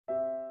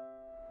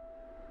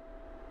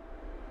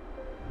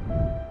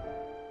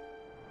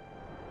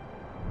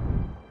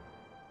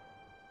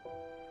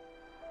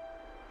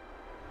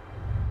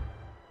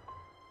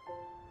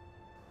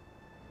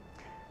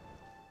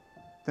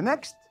The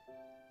next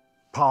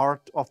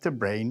part of the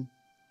brain,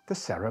 the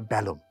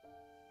cerebellum.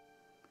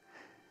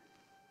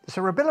 The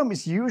cerebellum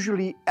is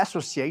usually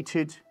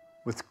associated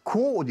with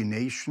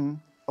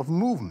coordination of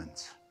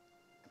movements,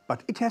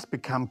 but it has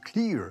become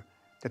clear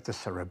that the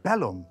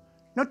cerebellum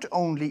not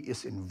only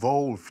is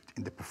involved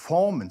in the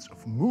performance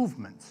of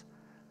movements,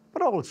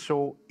 but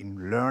also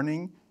in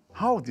learning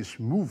how this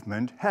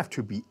movement have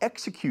to be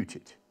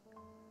executed.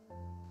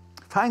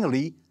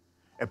 Finally,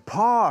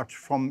 apart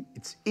from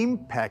its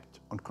impact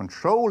on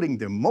controlling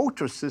the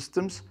motor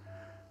systems,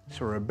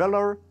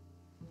 cerebellar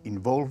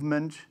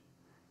involvement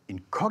in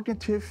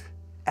cognitive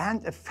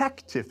and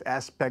affective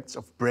aspects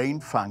of brain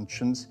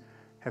functions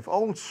have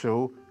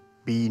also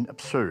been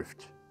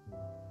observed.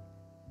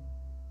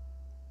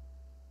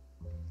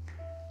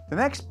 The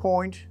next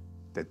point,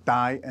 the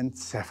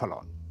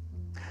diencephalon.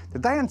 The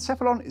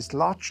diencephalon is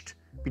lodged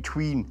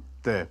between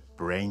the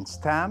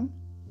brainstem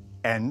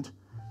and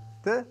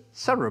the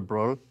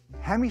cerebral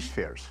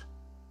hemispheres.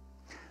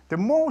 The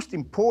most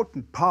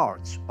important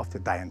parts of the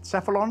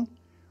diencephalon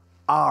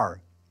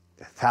are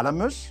the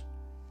thalamus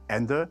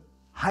and the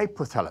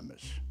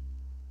hypothalamus.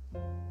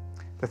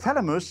 The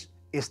thalamus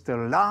is the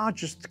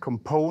largest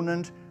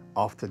component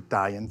of the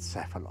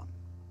diencephalon.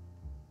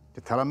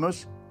 The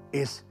thalamus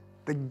is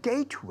the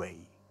gateway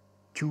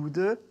to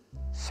the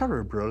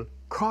cerebral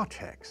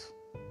cortex.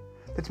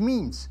 That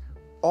means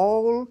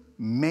all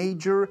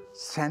major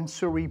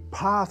sensory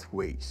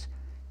pathways,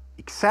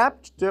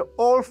 except the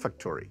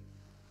olfactory,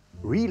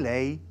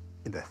 relay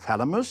in the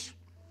thalamus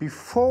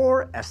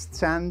before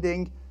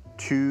ascending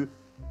to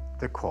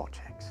the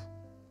cortex.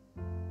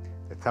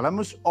 The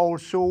thalamus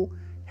also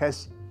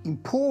has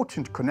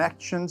important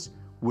connections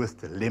with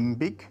the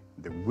limbic,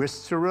 the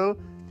visceral,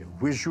 the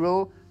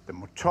visual, the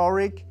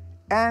motoric,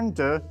 and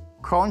the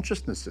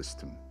consciousness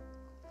system.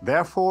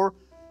 Therefore,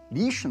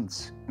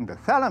 lesions in the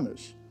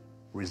thalamus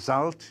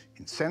result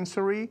in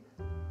sensory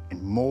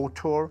and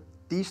motor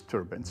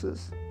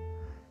disturbances,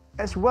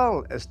 as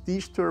well as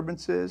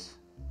disturbances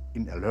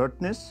in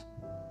alertness,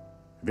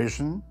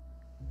 vision,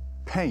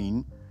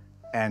 pain,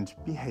 and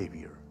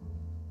behavior.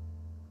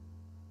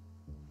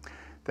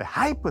 The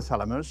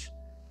hypothalamus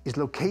is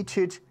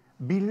located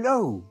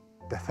below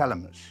the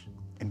thalamus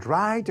and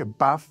right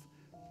above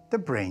the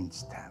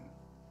brainstem.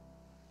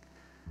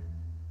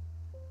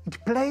 It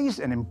plays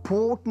an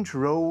important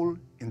role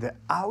in the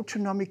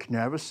autonomic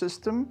nervous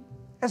system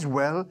as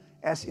well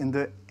as in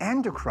the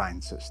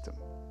endocrine system.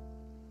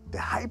 The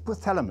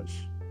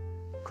hypothalamus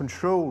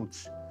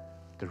controls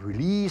the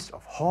release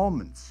of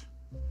hormones,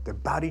 the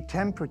body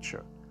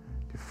temperature,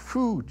 the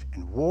food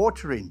and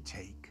water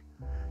intake,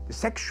 the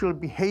sexual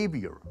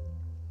behavior,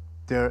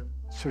 the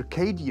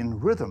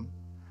circadian rhythm,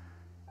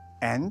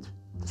 and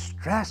the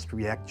stress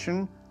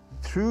reaction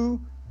through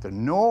the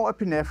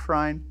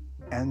norepinephrine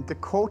and the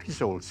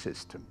cortisol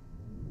system.